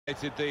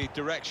The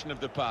direction of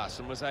the pass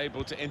and was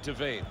able to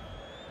intervene.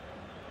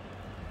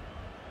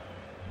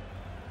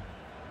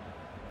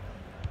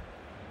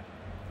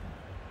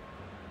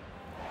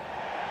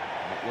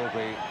 It will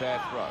be their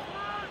throw.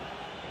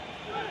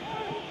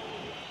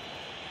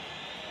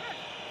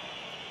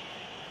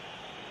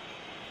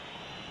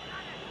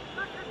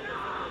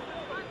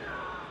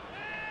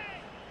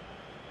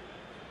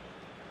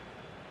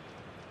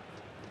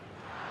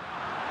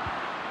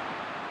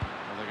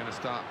 Well, they're going to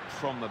start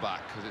from the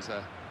back because it's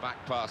a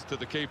back pass to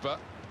the keeper.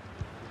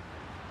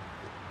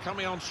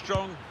 Coming on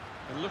strong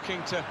and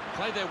looking to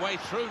play their way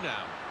through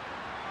now.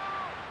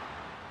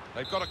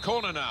 They've got a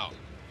corner now.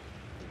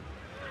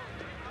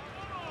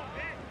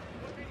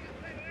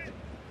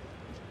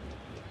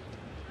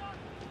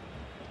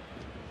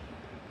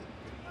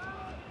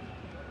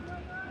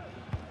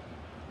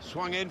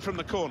 Swung in from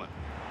the corner,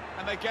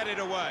 and they get it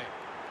away.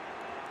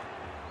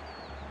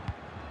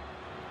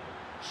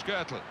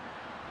 Skirtle,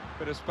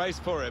 bit of space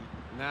for him,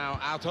 now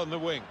out on the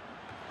wing.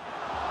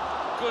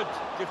 Good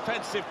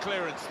defensive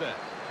clearance there.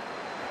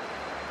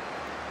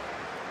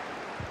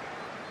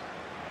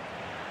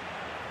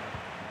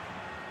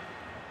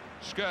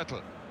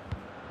 Skirtle.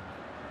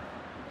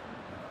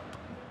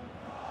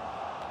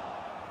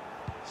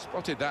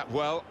 Spotted that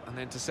well and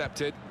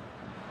intercepted.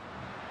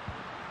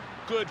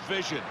 Good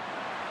vision.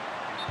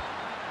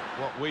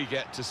 What we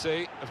get to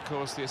see, of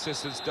course the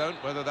assistants don't.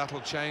 Whether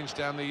that'll change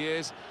down the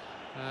years,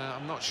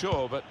 I'm not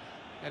sure, but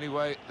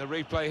anyway, the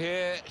replay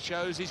here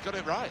shows he's got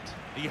it right.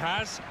 He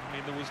has. I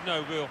mean, there was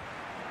no real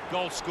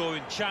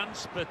goal-scoring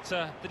chance, but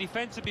the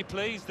defence would be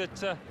pleased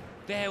that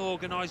their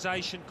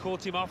organisation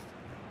caught him off.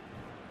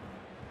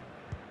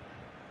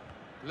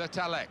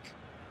 Letalek.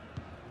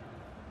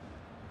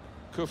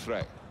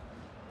 Kufre.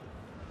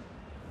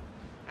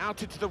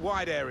 Out into the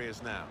wide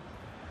areas now.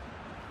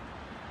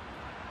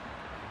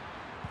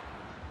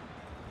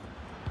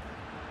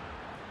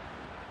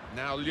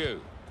 Now Liu.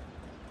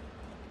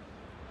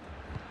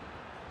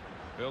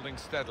 Building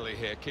steadily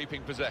here,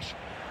 keeping possession.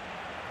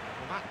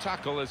 Well, that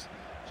tackle has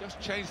just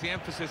changed the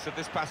emphasis of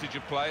this passage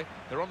of play.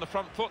 They're on the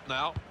front foot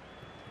now.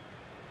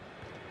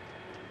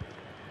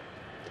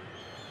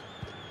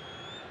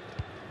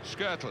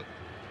 Skirtle.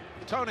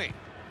 Tony.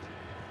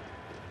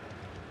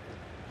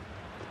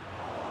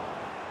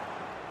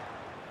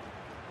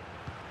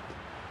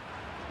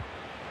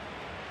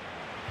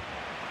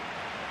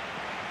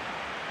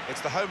 It's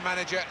the home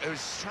manager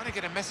who's trying to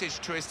get a message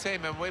to his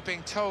team, and we're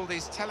being told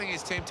he's telling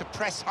his team to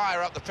press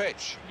higher up the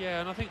pitch. Yeah,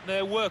 and I think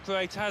their work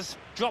rate has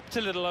dropped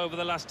a little over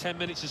the last 10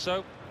 minutes or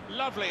so.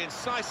 Lovely,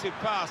 incisive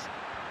pass.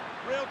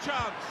 Real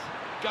chance.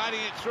 Guiding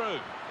it through.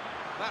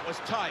 That was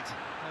tight,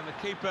 and the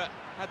keeper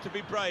had to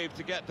be brave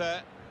to get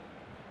there.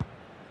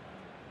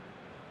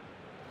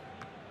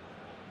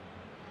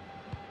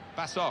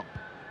 Bassong.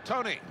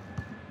 Tony.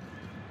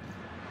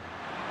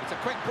 It's a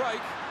quick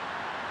break.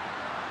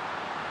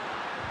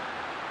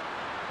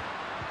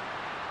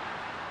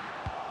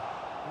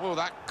 Well,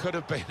 that could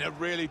have been a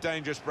really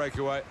dangerous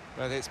breakaway,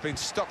 but it's been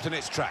stopped in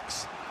its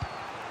tracks.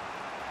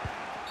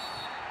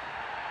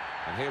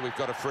 And here we've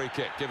got a free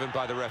kick given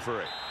by the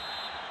referee.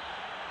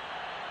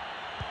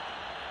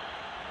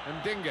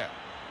 And Dinga.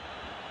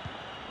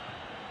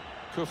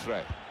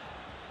 Kufre.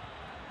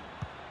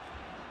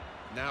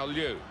 Now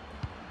Liu.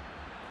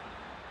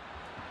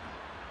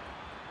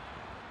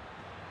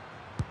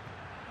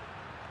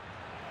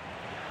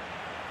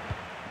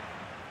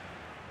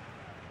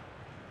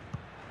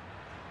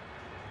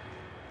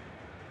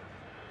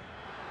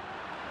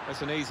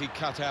 That's an easy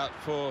cutout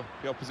for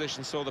the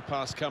opposition, saw the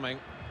pass coming.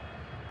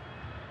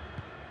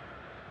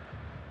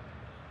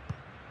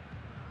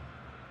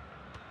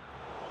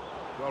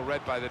 Well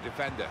read by the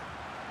defender.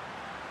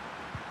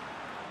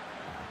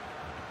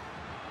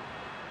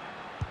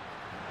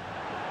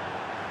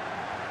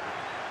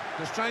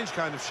 A strange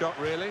kind of shot,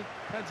 really.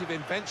 Plenty of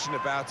invention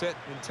about it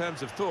in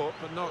terms of thought,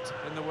 but not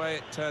in the way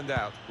it turned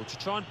out. Well, to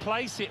try and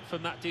place it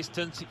from that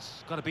distance,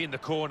 it's got to be in the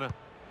corner.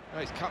 Oh,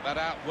 he's cut that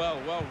out well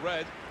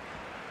read.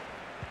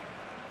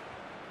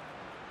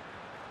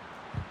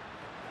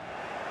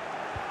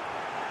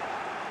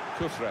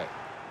 Kufre.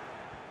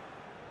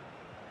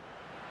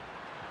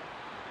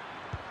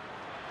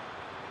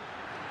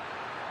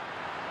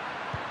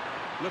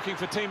 Looking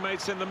for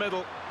teammates in the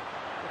middle.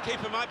 The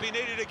keeper might be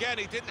needed again.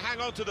 He didn't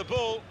hang on to the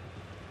ball.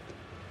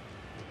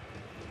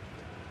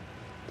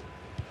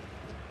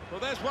 Well,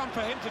 there's one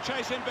for him to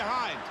chase in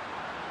behind.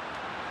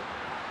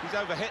 He's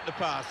overhit the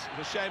pass.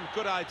 It's a shame,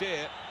 good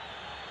idea.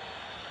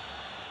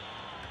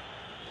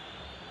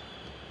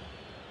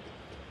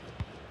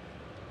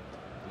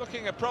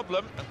 Looking a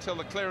problem until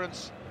the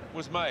clearance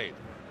was made.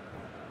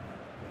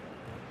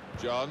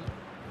 John.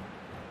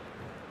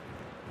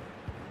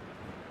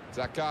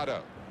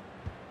 Zaccardo.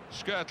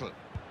 Skirtle.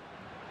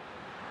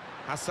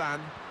 Hassan.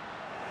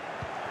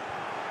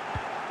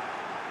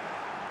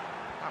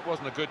 That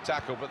wasn't a good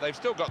tackle, but they've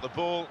still got the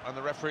ball, and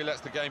the referee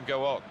lets the game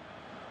go on.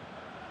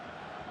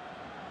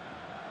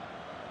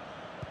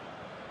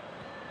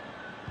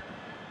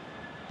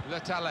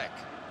 Letalek.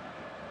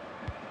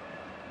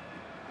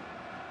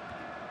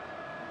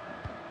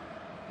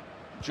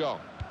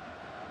 John.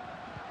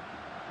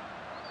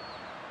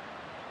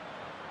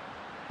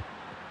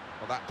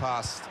 Well, that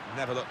pass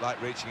never looked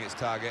like reaching its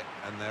target,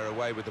 and they're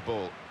away with the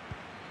ball.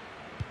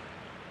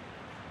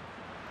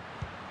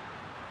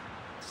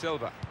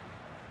 Silva.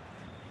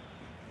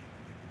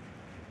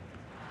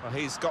 Well,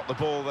 he's got the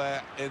ball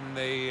there in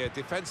the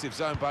defensive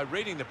zone by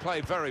reading the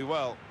play very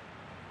well.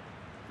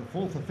 The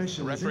fourth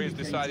official, the referee has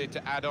decided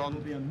to add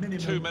on 2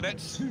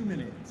 minutes. 2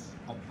 minutes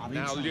of added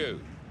Now time.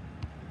 Liu.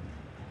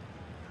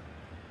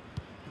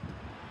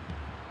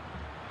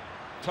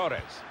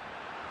 Torres.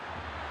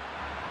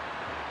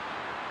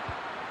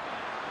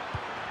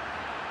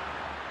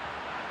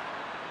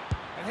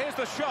 And here's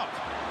the shot.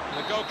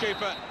 And the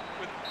goalkeeper.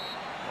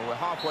 Well, we're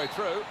halfway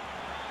through,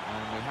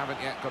 and we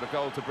haven't yet got a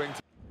goal to bring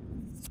to.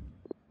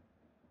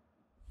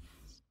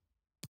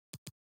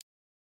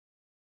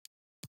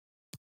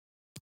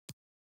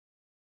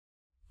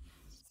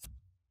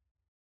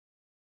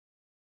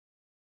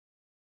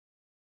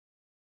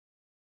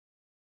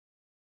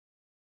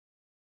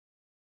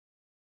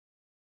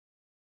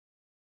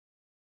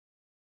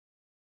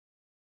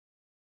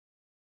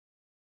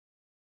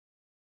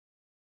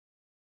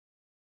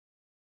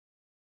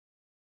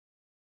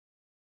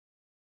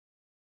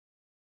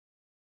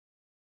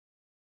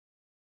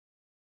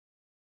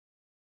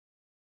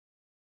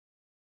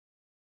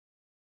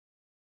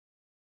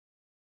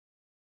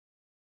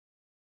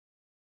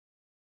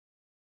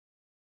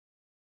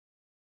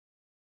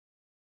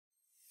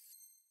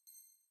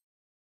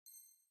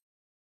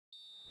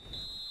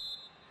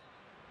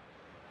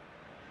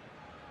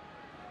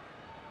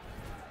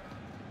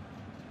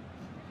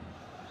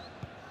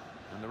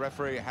 And the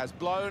referee has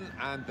blown,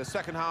 and the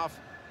second half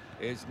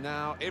is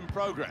now in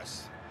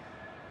progress.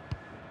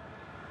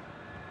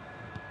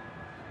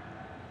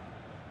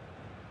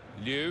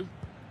 Liu.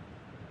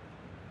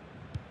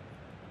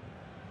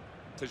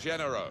 To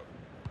Genero.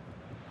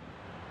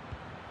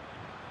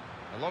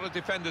 A lot of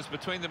defenders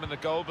between them and the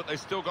goal, but they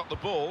still got the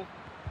ball.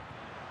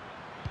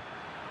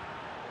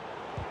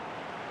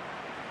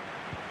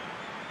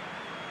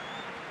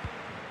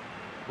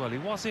 Well, he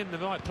was in the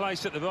right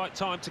place at the right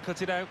time to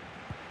cut it out.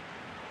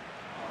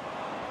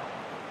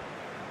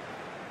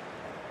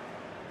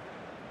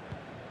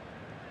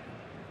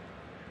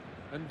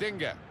 And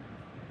Dinga.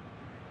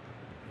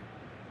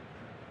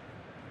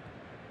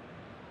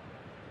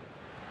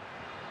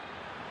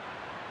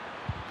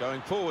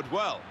 Going forward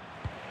well.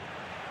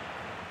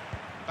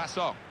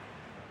 Basson.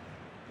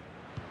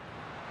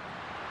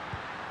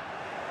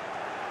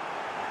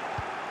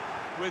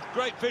 With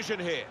great vision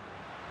here.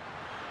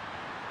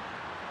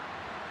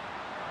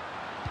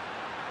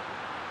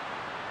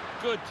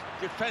 Good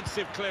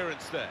defensive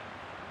clearance there.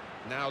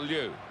 Now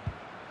Liu.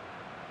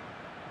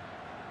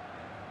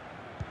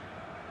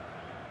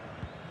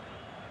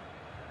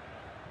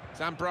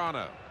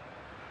 Zambrano.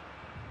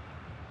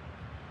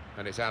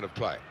 And it's out of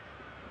play.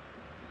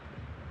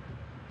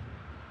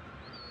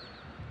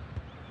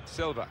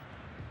 Silva.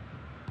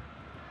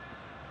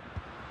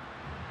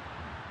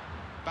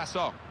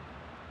 Basson.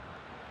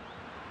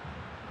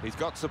 He's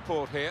got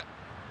support here.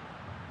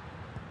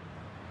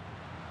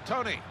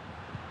 Tony.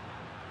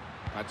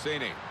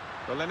 Mazzini.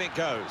 Well, in it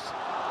goes.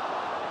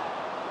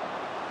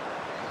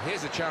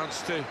 Here's a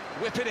chance to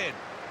whip it in.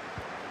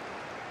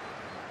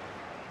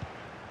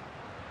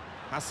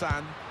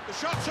 Hassan. The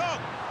shot's on!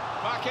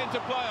 Back into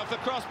play off the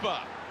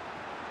crossbar.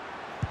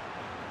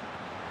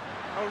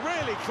 Oh,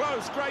 really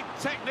close, great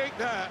technique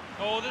there.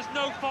 Oh, there's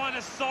no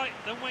finer sight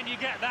than when you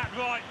get that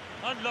right.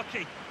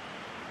 Unlucky.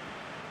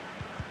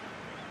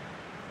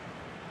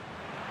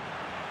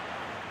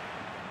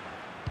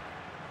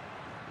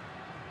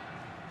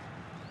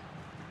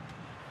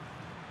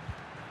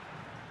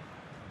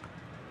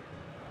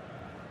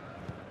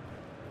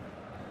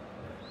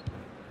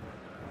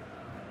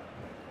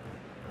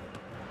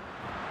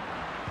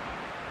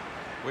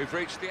 We've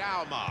reached the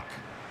hour mark.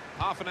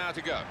 Half an hour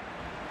to go.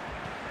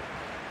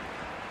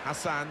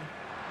 Hassan.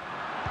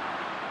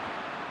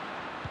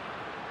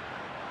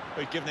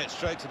 We've given it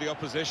straight to the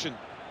opposition.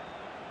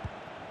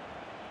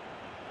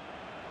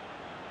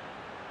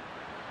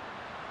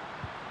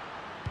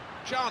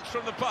 Chance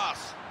from the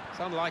pass. It's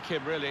unlike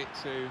him, really,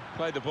 to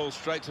play the ball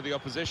straight to the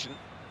opposition.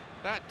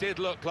 That did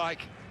look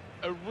like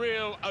a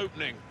real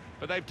opening,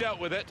 but they've dealt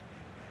with it.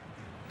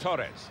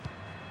 Torres.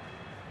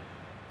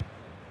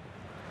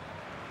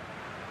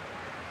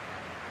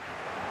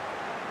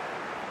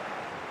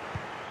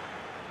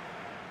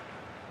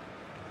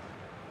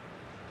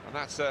 And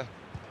that's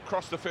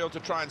across the field to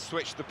try and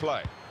switch the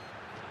play.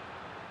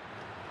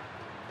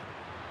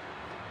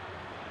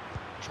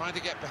 Trying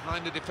to get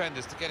behind the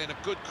defenders to get in a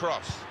good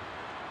cross.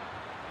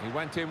 He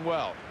went in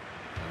well,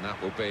 and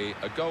that will be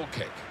a goal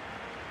kick.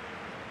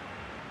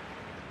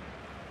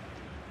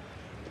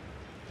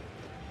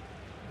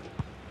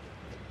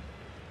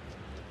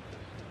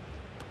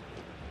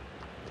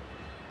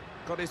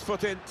 Got his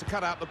foot in to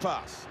cut out the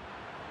pass.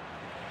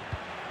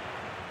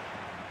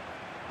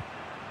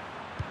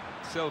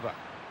 Silva.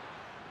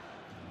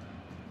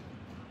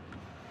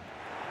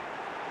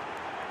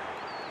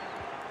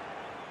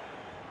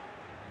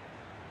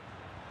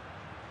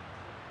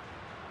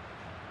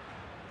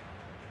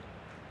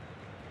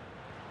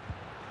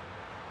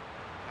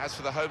 As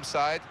for the home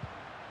side,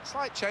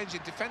 slight change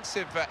in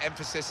defensive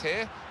emphasis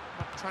here.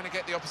 Not trying to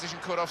get the opposition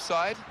caught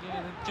offside.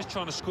 Yeah, they're just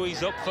trying to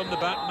squeeze up from the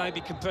back, maybe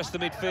compress the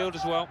midfield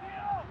as well.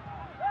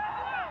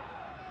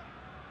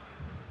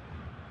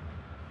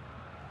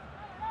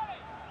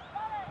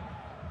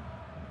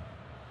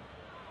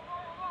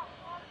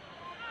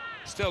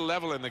 Still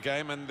level in the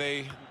game, and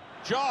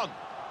John,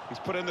 he's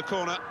put in the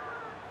corner.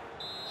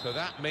 So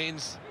that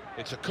means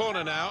it's a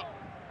corner now.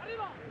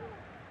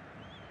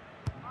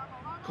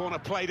 Corner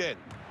played in.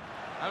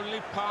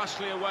 Only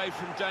partially away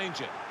from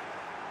danger.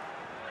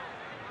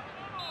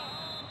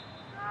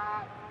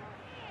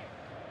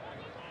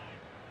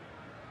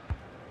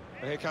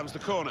 But here comes the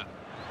corner.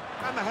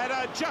 And the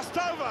header just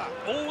over.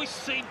 Always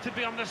seemed to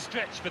be on the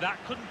stretch for that,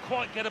 couldn't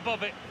quite get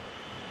above it.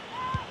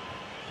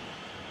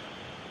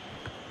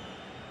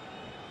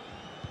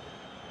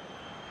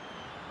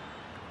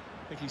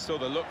 I think he saw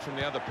the look from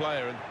the other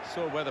player and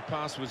saw where the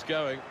pass was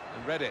going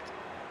and read it.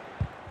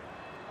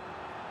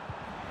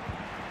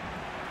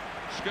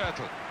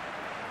 Skirtle.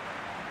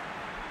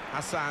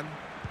 Hassan.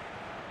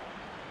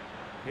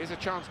 Here's a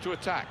chance to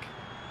attack.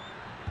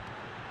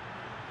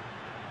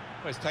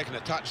 Well, he's taken a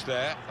touch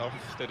there off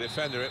the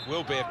defender. It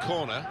will be a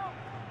corner.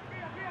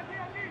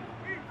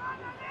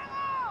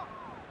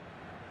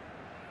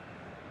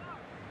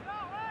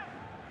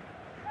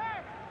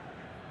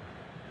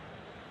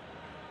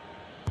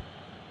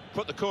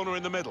 Put the corner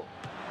in the middle.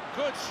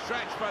 Good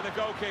stretch by the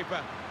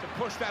goalkeeper to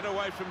push that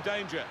away from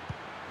danger.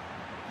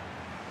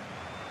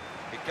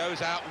 It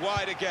goes out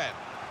wide again.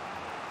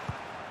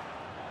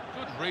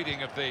 Good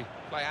reading of the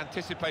play,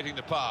 anticipating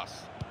the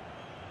pass.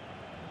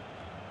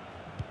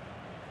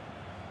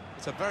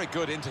 It's a very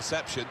good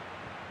interception.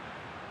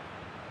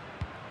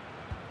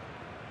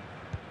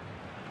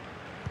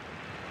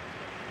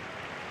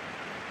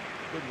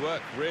 Good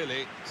work,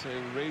 really, to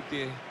read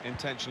the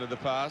intention of the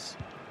pass.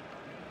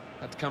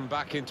 Had to come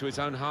back into his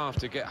own half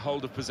to get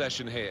hold of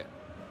possession here.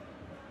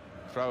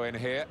 Throw in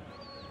here.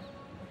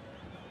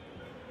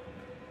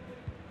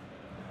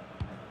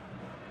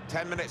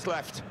 10 minutes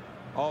left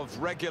of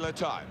regular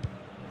time.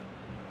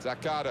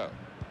 Zaccardo.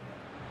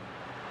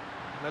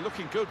 And they're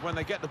looking good when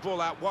they get the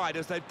ball out wide,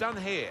 as they've done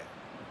here.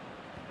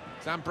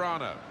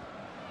 Zambrano.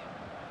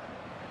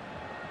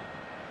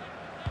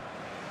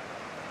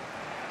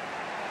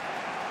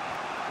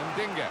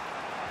 Ndinga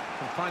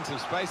can find some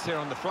space here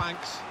on the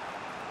flanks.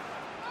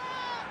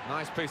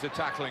 Nice piece of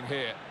tackling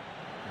here.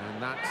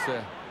 And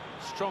that's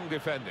strong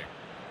defending.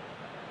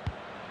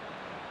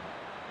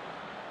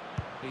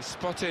 He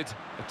spotted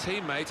a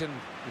teammate and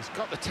he's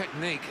got the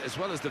technique as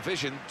well as the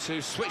vision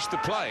to switch the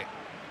play.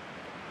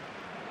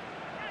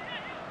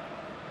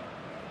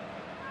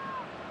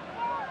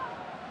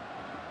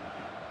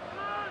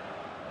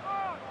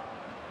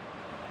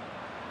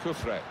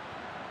 Kufre.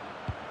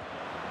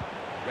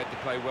 Read the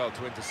play well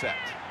to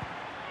intercept.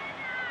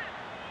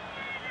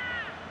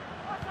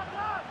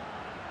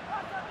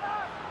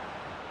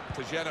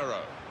 To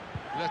Genero.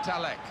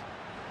 Letalek.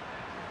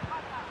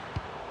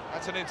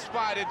 That's an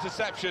inspired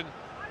interception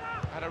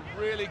at a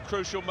really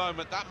crucial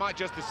moment. That might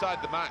just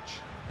decide the match.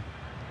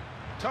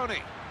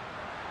 Tony.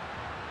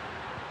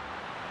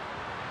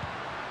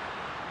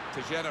 To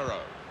Genero.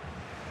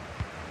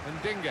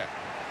 Ndinga.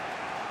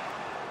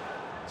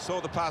 Saw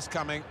the pass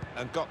coming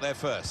and got there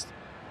first.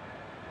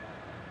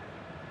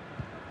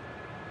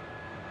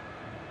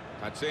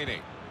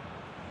 Mazzini.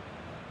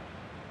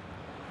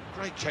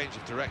 Great change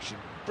of direction.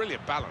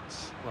 Brilliant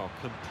balance. Well,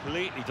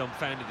 completely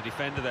dumbfounded the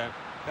defender there.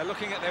 They're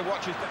looking at their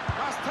watches. They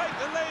must take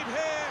the lead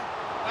here.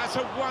 That's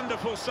a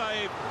wonderful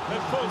save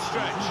at full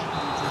stretch.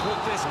 Put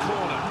this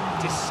corner,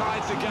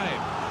 decide the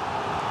game.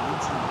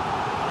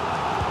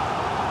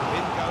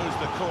 In goes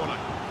the corner.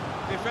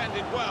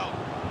 Defended well.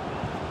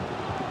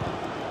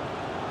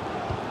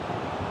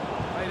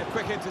 Made a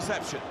quick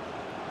interception.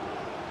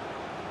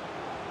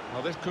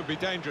 Well, this could be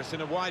dangerous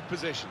in a wide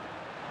position.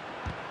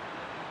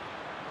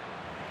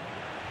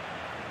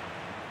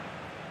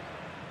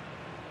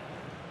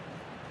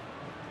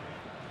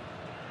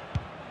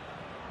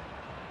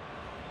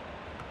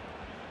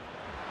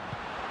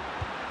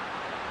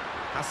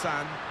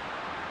 Hassan.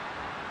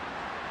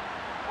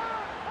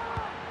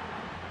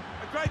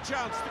 A great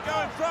chance to go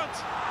in front.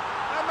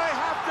 And they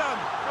have done.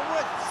 And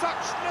with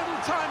such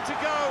little time to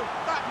go,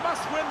 that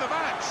must win the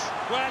match.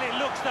 Well, it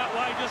looks that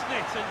way, doesn't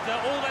it? And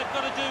all they've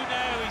got to do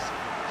now is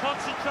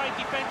concentrate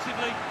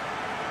defensively.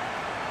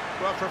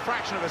 Well, for a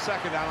fraction of a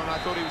second, Alan, I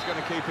thought he was going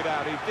to keep it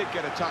out. He did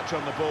get a touch on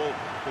the ball,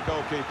 the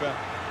goalkeeper,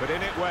 but in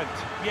it went.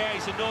 Yeah,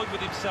 he's annoyed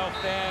with himself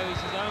there. He's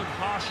his own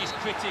harshest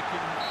critic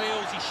and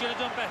feels he should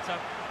have done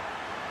better.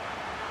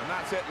 And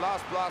that's it,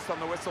 last blast on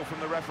the whistle from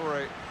the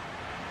referee.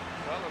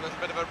 Well, a little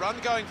bit of a run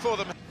going for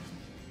them.